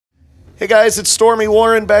Hey guys, it's Stormy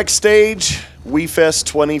Warren backstage. WEFest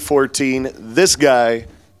 2014. This guy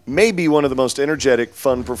may be one of the most energetic,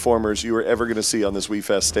 fun performers you are ever going to see on this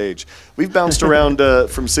WEFest stage. We've bounced around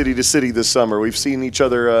from city to city this summer. We've seen each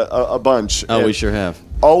other a bunch. Oh, we sure have.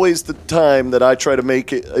 Always the time that I try to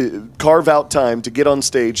make it, carve out time to get on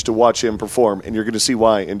stage to watch him perform, and you're going to see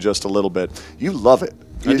why in just a little bit. You love it.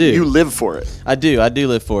 I do. You live for it. I do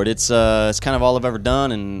live for it. It's kind of all I've ever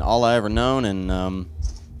done and all I ever known, and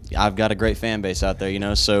I've got a great fan base out there, you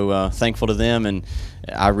know, so thankful to them, and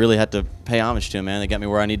I really had to pay homage to them, man. They got me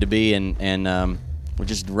where I need to be, and we're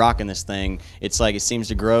just rocking this thing. It's like it seems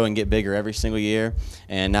to grow and get bigger every single year,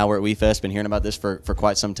 and now we're at WEFest, been hearing about this for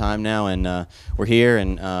quite some time now, and we're here,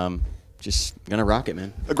 and just gonna rock it,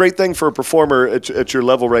 man. A great thing for a performer at your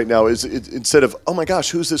level right now is instead of, oh my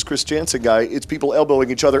gosh, who's this Chris Janson guy? It's people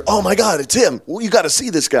elbowing each other. Oh my God, it's him. Well, you got to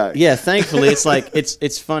see this guy. Yeah, thankfully, it's like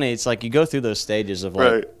it's funny. It's like you go through those stages of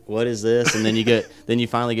like, right. What is this? And then you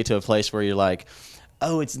finally get to a place where you're like,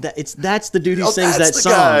 oh, that's the dude who sings that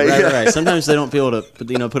song. Guy. Right, yeah. right. Sometimes they don't feel able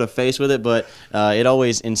to put a face with it, but it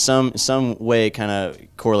always in some way kind of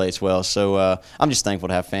correlates well. So I'm just thankful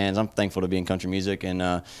to have fans. I'm thankful to be in country music,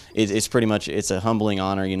 and it's pretty much a humbling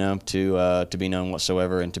honor, you know, to be known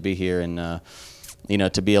whatsoever and to be here and you know,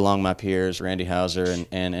 to be along my peers, Randy Houser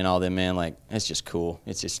and all them, man. Like, it's just cool.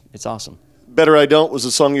 It's awesome. Better I Don't was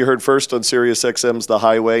a song you heard first on Sirius XM's The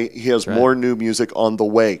Highway. He has more new music on the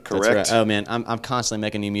way, correct? That's right. Oh, man, I'm constantly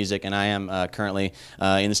making new music, and I am currently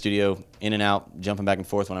in the studio, in and out, jumping back and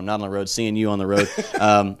forth when I'm not on the road, seeing you on the road.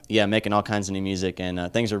 Yeah, making all kinds of new music,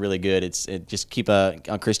 and things are really good. Just keep on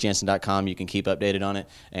chrisjanson.com. You can keep updated on it,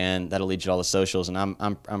 and that'll lead you to all the socials, and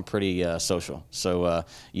I'm pretty social, so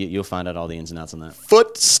you'll find out all the ins and outs on that.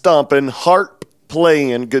 Foot stomping, harp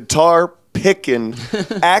playing, guitar picking,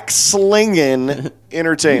 axe slinging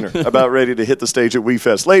entertainer about ready to hit the stage at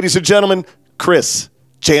WEFest. Ladies and gentlemen, Chris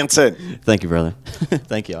Janson. Thank you, brother.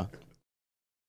 Thank y'all.